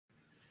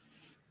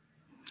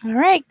All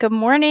right. Good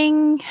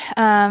morning,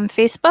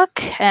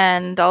 Facebook,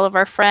 and all of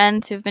our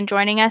friends who've been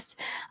joining us.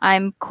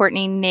 I'm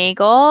Courtney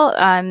Nagel.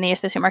 I'm the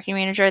Associate Marketing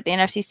Manager at the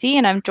NFCC,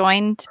 and I'm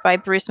joined by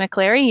Bruce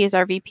McClary. He's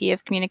our VP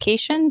of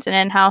Communications and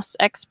in-house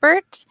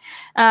expert.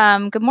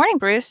 Good morning,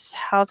 Bruce.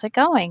 How's it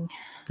going?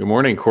 Good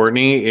morning,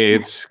 Courtney.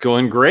 It's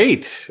going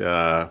great.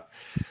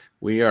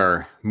 We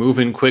are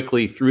moving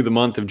quickly through the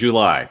month of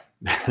July.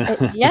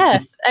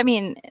 Yes. I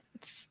mean,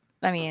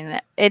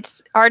 it's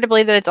hard to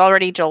believe that it's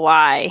already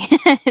July.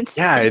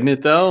 Yeah, isn't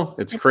it though?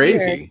 It's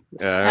crazy.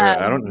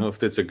 I don't know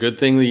if it's a good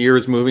thing the year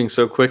is moving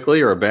so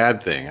quickly or a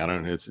bad thing. I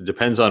don't know. It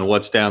depends on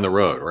what's down the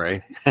road,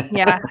 right?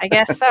 Yeah, I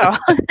guess so.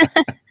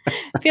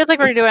 Feels like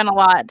we're doing a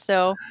lot,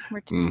 so we're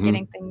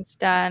getting things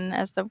done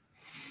as the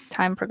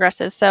time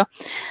progresses. So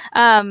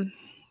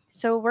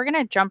we're going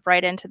to jump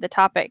right into the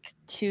topic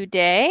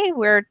today.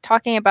 We're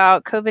talking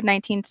about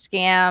COVID-19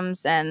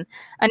 scams and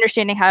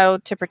understanding how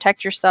to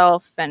protect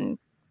yourself. And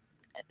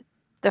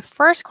the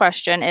first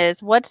question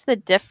is, what's the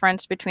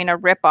difference between a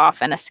ripoff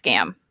and a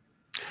scam?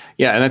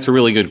 Yeah, and that's a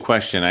really good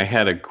question. I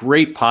had a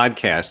great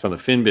podcast on the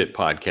Finbit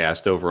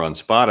podcast over on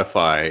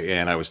Spotify,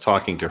 and I was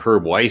talking to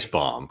Herb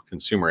Weisbaum,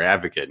 consumer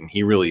advocate, and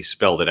he really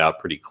spelled it out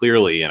pretty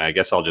clearly. And I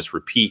guess I'll just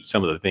repeat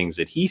some of the things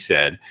that he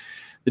said.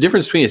 The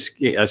difference between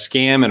a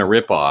scam and a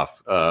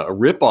ripoff. A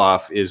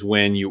ripoff is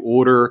when you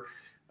order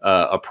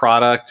a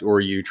product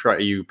or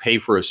you pay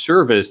for a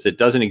service that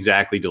doesn't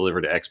exactly deliver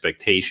to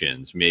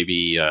expectations.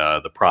 Maybe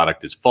the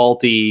product is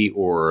faulty,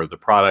 or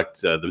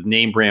the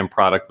name brand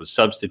product was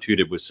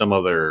substituted with some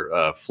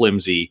other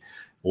flimsy,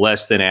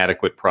 less than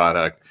adequate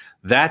product.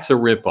 That's a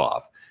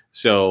ripoff.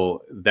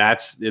 So they're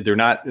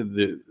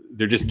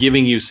just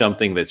giving you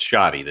something that's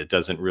shoddy, that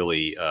doesn't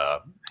really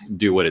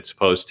do what it's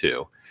supposed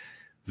to.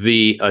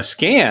 A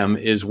scam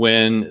is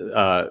when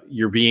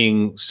you're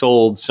being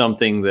sold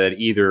something that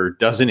either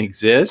doesn't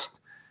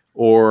exist,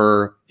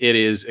 or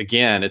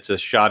it's a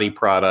shoddy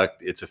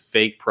product, it's a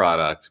fake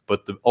product.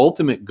 But the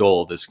ultimate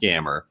goal of the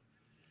scammer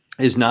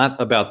is not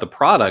about the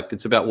product,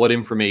 it's about what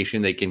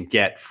information they can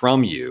get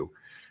from you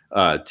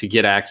to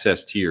get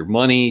access to your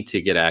money,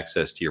 to get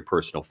access to your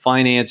personal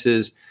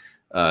finances,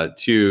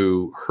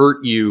 to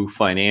hurt you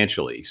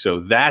financially. So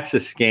that's a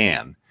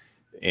scam.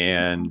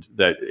 And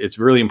that it's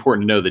really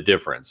important to know the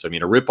difference. I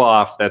mean, a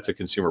ripoff, that's a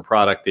consumer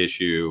product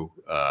issue.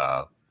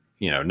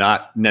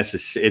 Not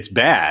necessarily, it's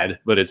bad,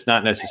 but it's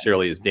not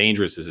necessarily as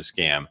dangerous as a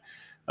scam.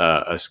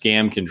 A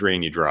scam can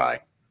drain you dry.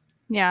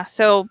 Yeah.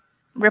 So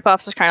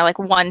ripoffs is kind of like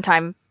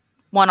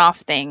one-off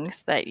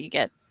things that you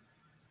get.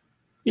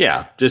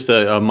 Yeah, just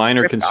a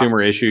minor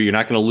consumer issue. You're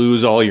not going to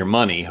lose all your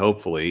money,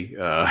 hopefully.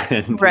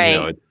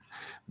 Right.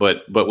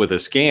 But with a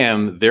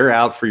scam, they're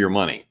out for your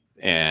money.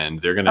 And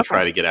they're going to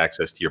try to get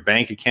access to your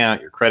bank account,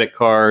 your credit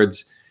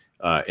cards,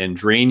 and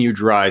drain you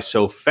dry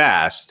so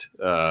fast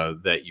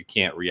that you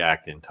can't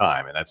react in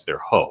time. And that's their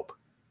hope.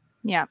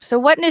 Yeah. So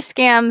what new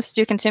scams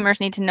do consumers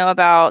need to know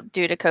about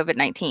due to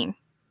COVID-19?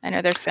 I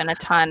know there's been a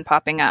ton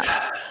popping up.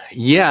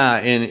 Yeah.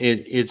 And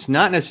it's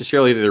not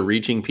necessarily that they're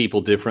reaching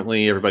people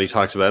differently. Everybody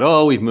talks about,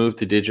 oh, we've moved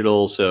to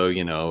digital. So,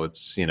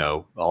 it's,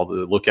 all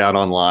the look out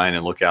online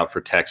and look out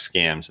for text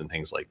scams and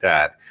things like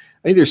that.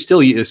 I think the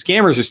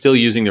scammers are still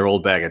using their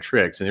old bag of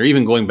tricks, and they're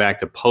even going back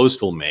to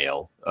postal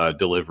mail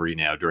delivery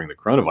now during the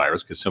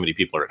coronavirus, because so many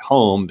people are at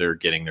home, they're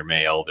getting their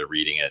mail, they're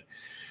reading it.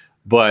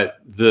 But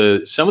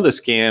some of the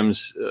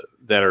scams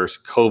that are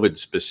COVID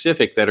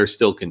specific that are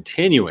still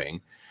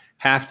continuing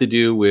have to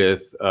do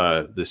with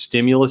the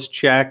stimulus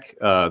check.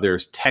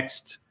 There's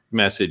text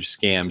message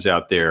scams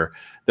out there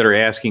that are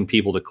asking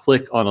people to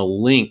click on a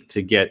link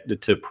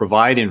to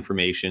provide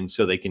information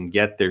so they can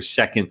get their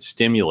second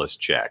stimulus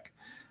check.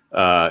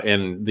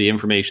 And the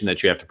information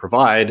that you have to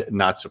provide,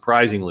 not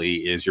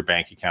surprisingly, is your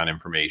bank account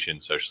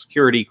information, Social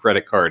Security,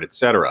 credit card,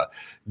 etc.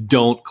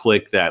 Don't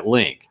click that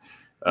link.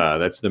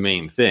 That's the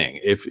main thing.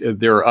 If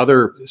there are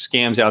other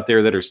scams out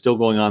there that are still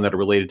going on that are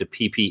related to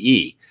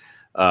PPE,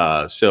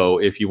 so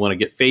if you want to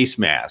get face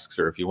masks,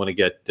 or if you want to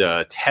get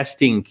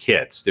testing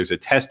kits, there's a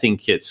testing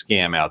kit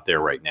scam out there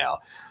right now.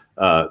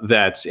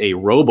 That's a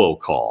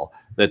robocall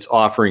that's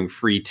offering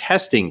free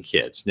testing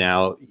kits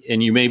now.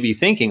 And you may be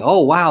thinking, oh,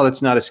 wow,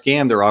 that's not a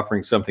scam. They're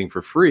offering something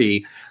for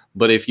free.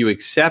 But if you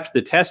accept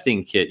the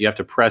testing kit, you have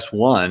to press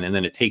 1, and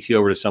then it takes you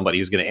over to somebody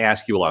who's going to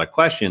ask you a lot of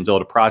questions. Oh,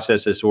 to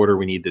process this order,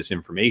 we need this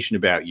information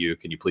about you.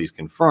 Can you please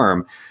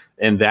confirm?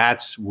 And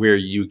that's where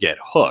you get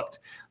hooked.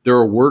 There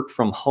are work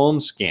from home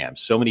scams.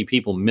 So many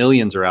people,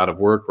 millions, are out of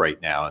work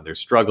right now, and they're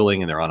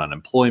struggling, and they're on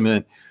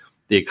unemployment.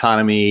 The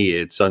economy,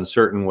 it's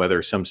uncertain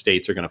whether some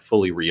states are going to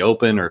fully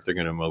reopen or if they're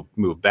going to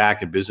move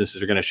back and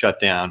businesses are going to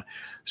shut down.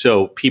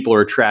 So people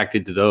are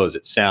attracted to those.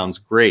 It sounds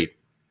great.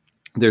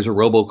 There's a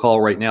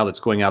robocall right now that's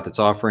going out that's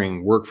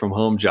offering work from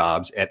home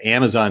jobs at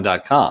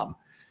Amazon.com.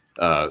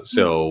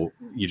 So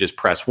you just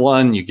press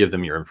 1, you give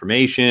them your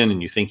information,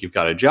 and you think you've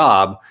got a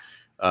job.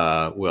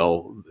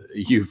 Well,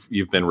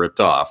 you've been ripped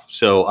off.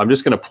 So I'm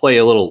just going to play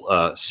a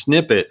little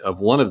snippet of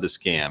one of the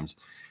scams.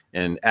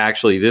 And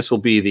actually, this will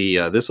be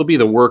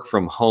the work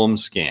from home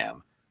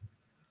scam.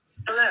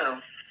 Hello.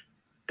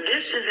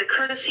 This is a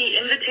courtesy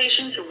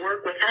invitation to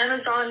work with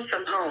Amazon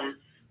from home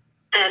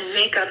and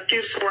make up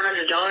to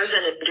 $400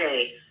 in a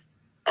day.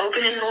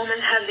 Open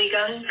enrollment has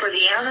begun for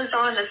the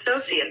Amazon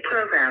Associate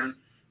Program.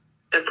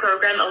 The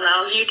program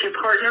allows you to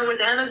partner with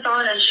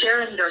Amazon and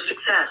share in their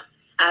success.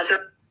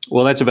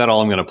 Well, that's about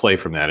all I'm going to play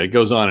from that. It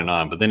goes on,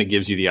 but then it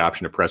gives you the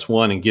option to press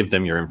 1 and give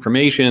them your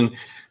information,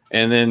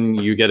 and then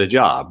you get a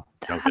job.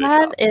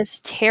 That is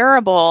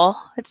terrible.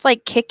 It's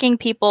like kicking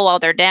people while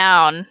they're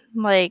down.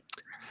 Like,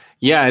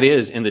 yeah, it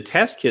is. And the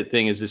test kit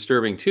thing is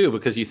disturbing too,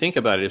 because you think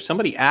about it. If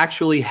somebody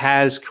actually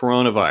has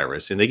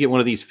coronavirus and they get one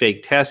of these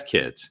fake test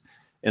kits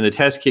and the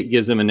test kit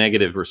gives them a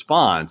negative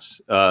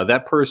response,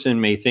 that person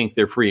may think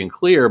they're free and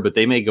clear, but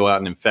they may go out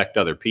and infect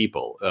other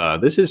people.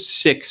 This is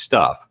sick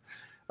stuff.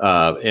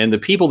 And the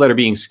people that are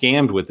being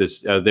scammed with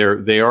this,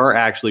 they are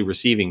actually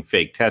receiving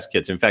fake test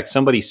kits. In fact,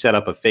 somebody set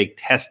up a fake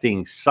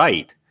testing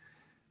site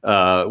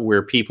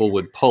where people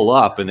would pull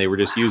up and they were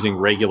just using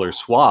regular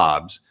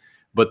swabs,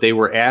 but they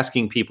were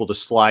asking people to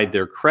slide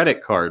their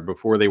credit card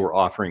before they were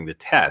offering the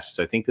tests.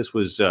 I think this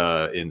was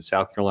in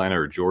South Carolina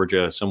or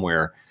Georgia,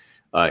 somewhere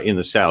in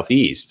the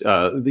Southeast.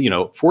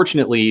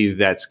 Fortunately,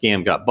 that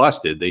scam got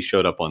busted. They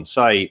showed up on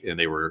site and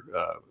they were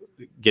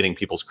getting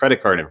people's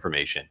credit card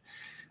information.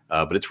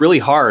 But it's really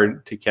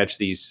hard to catch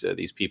these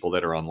people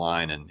that are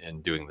online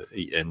and doing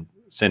and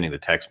sending the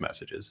text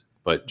messages.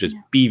 But just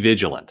be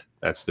vigilant.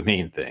 That's the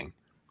main thing.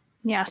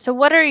 Yeah. So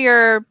what are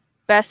your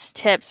best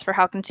tips for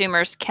how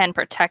consumers can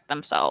protect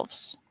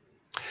themselves?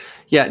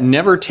 Yeah,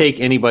 never take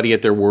anybody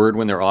at their word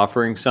when they're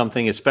offering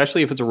something,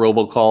 especially if it's a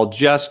robocall.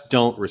 Just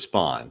don't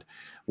respond.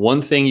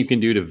 One thing you can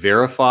do to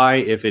verify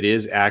if it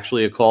is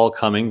actually a call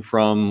coming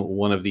from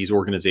one of these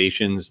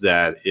organizations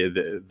that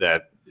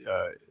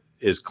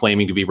is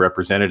claiming to be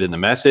represented in the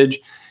message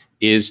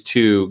is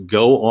to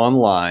go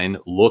online,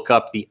 look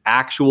up the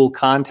actual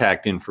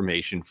contact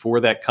information for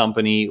that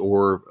company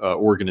or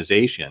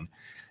organization,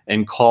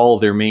 and call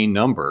their main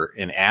number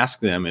and ask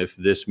them if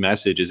this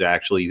message is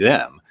actually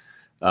them.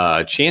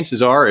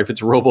 Chances are, if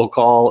it's a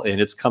robocall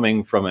and it's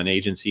coming from an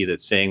agency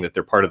that's saying that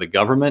they're part of the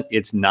government,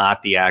 it's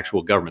not the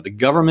actual government. The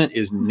government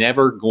is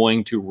never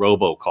going to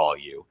robocall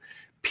you,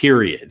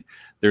 period.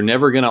 They're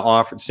never going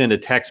to send a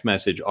text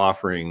message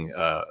offering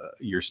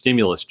your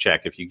stimulus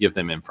check if you give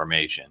them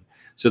information.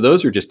 So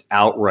those are just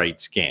outright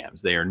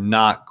scams. They are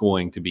not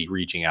going to be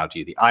reaching out to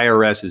you. The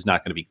IRS is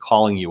not going to be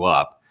calling you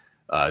up,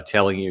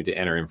 telling you to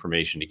enter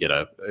information to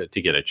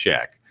get a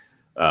check.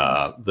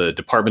 The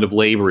Department of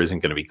Labor isn't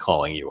going to be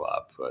calling you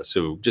up.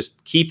 So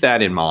just keep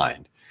that in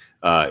mind.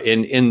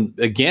 And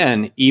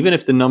again, even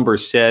if the number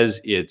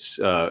says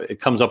it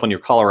comes up on your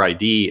caller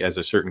ID as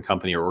a certain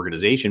company or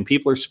organization,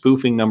 people are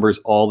spoofing numbers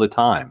all the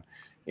time,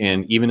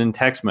 and even in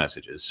text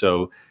messages.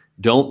 So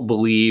don't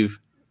believe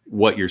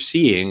what you're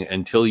seeing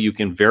until you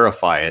can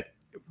verify it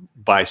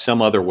by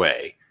some other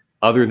way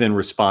other than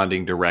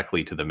responding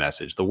directly to the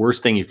message. The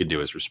worst thing you can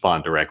do is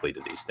respond directly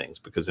to these things,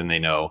 because then they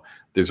know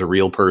there's a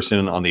real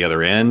person on the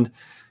other end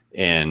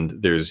and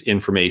there's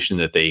information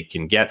that they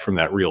can get from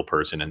that real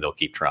person, and they'll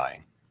keep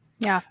trying.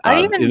 Yeah.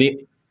 I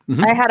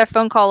had a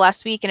phone call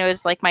last week, and it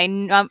was like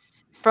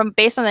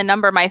based on the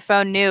number my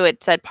phone knew,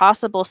 it said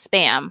possible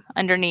spam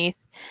underneath,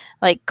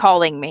 like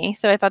calling me.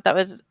 So I thought that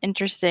was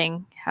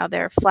interesting how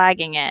they're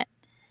flagging it.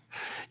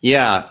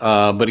 Yeah.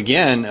 But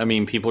again, I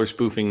mean, people are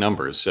spoofing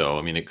numbers. So,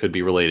 I mean, it could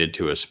be related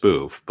to a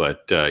spoof,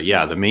 but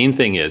yeah, the main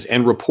thing is,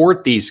 and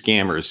report these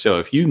scammers. So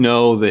if you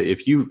know that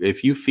if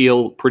you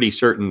feel pretty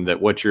certain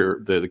that what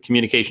the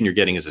communication you're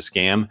getting is a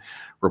scam,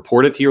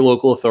 report it to your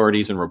local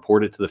authorities and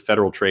report it to the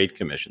Federal Trade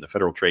Commission. The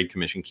Federal Trade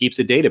Commission keeps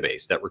a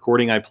database. That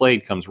recording I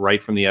played comes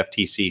right from the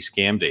FTC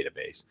scam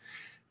database.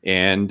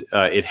 And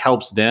it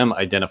helps them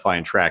identify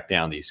and track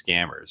down these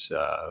scammers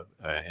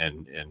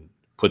and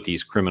put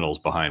these criminals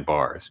behind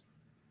bars.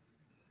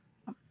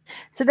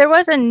 So there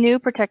was a new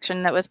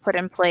protection that was put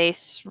in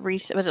place,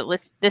 was it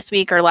this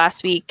week or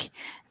last week,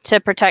 to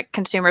protect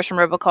consumers from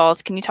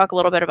robocalls. Can you talk a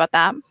little bit about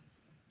that?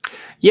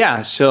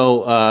 Yeah,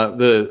 so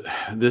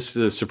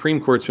the Supreme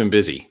Court's been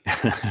busy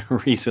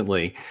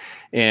recently,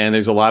 and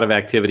there's a lot of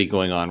activity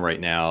going on right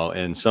now,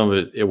 and some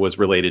of it was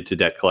related to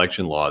debt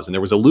collection laws. And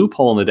there was a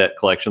loophole in the debt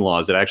collection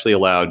laws that actually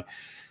allowed,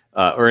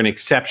 or an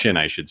exception,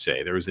 I should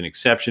say. There was an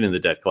exception in the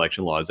debt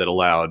collection laws that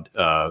allowed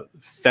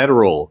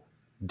federal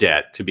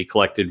debt to be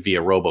collected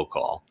via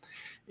robocall.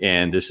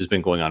 And this has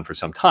been going on for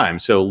some time.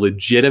 So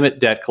legitimate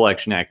debt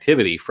collection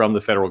activity from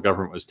the federal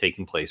government was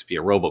taking place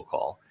via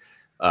robocall.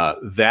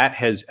 That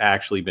has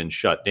actually been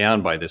shut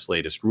down by this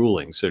latest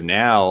ruling. So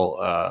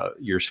now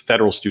your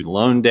federal student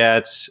loan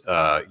debts,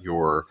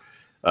 your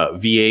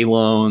VA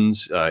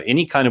loans,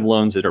 any kind of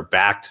loans that are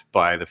backed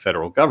by the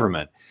federal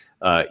government,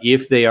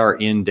 if they are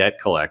in debt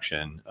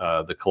collection,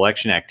 the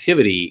collection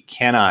activity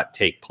cannot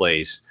take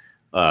place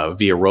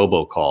via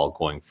robocall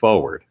going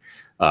forward.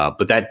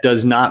 But that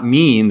does not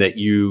mean that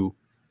you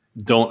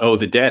don't owe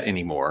the debt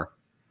anymore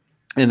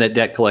and that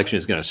debt collection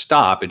is going to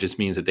stop. It just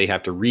means that they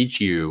have to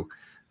reach you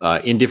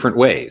in different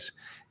ways.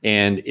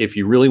 And if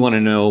you really want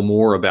to know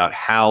more about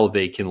how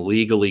they can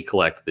legally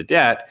collect the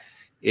debt,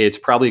 it's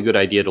probably a good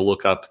idea to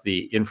look up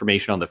the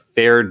information on the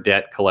Fair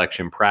Debt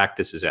Collection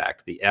Practices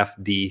Act, the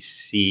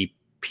FDCPA.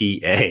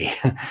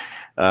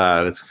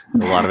 That's a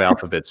lot of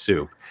alphabet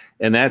soup.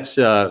 And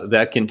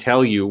that can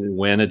tell you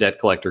when a debt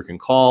collector can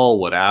call,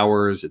 what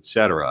hours, et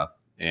cetera.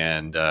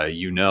 And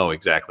you know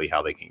exactly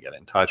how they can get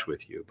in touch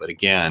with you. But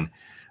again,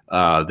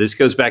 this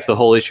goes back to the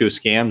whole issue of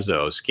scams,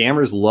 though.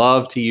 Scammers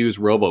love to use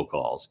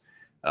robocalls.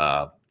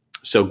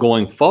 So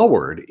going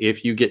forward,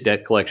 if you get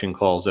debt collection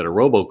calls that are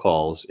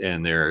robocalls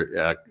and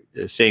they're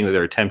saying that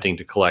they're attempting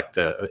to collect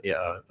a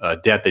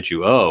debt that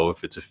you owe,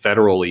 if it's a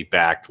federally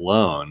backed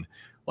loan,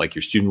 like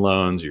your student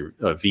loans, your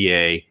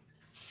VA,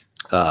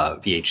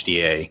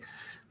 VHDA,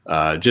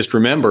 just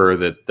remember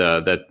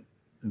that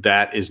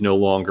that is no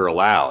longer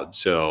allowed.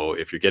 So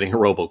if you're getting a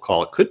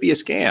robocall, it could be a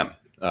scam,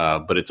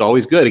 but it's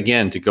always good,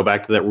 again, to go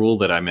back to that rule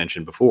that I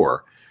mentioned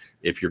before.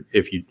 If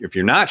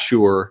you're not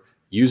sure,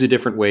 use a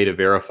different way to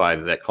verify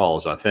that that call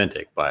is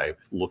authentic by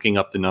looking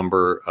up the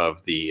number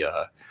of the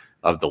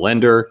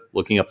lender,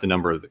 looking up the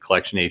number of the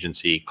collection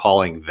agency,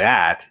 calling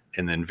that,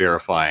 and then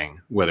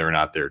verifying whether or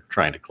not they're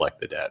trying to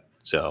collect the debt.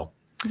 So,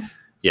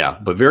 yeah,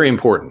 but very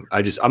important.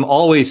 I'm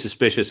always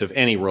suspicious of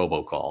any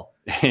robocall.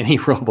 Any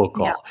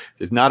robocall. Yeah. If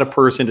there's not a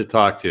person to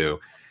talk to,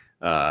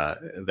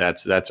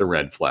 that's a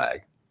red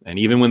flag. And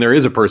even when there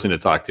is a person to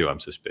talk to, I'm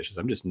suspicious.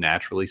 I'm just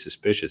naturally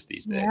suspicious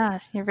these days. Yeah,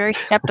 you're very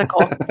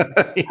skeptical.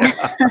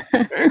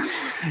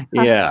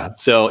 Yeah.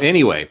 So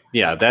anyway,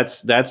 yeah,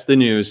 that's the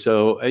news.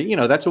 So,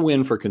 that's a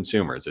win for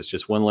consumers. It's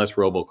just one less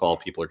robocall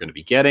people are going to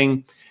be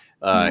getting.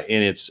 And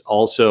it's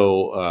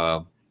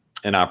also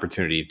an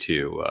opportunity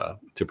to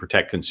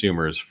protect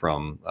consumers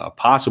from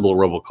possible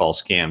robocall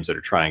scams that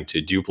are trying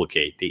to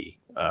duplicate the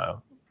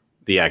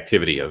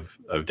activity of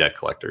debt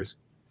collectors.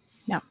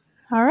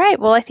 All right.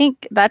 Well, I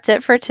think that's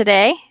it for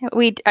today.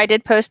 I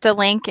did post a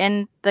link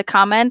in the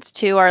comments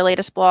to our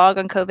latest blog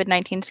on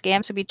COVID-19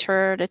 scams, so be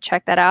sure to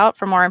check that out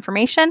for more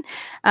information.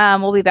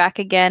 We'll be back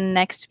again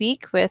next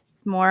week with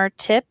more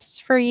tips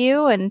for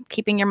you and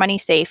keeping your money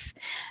safe.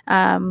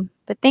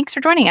 But thanks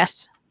for joining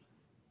us.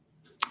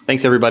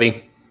 Thanks,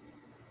 everybody.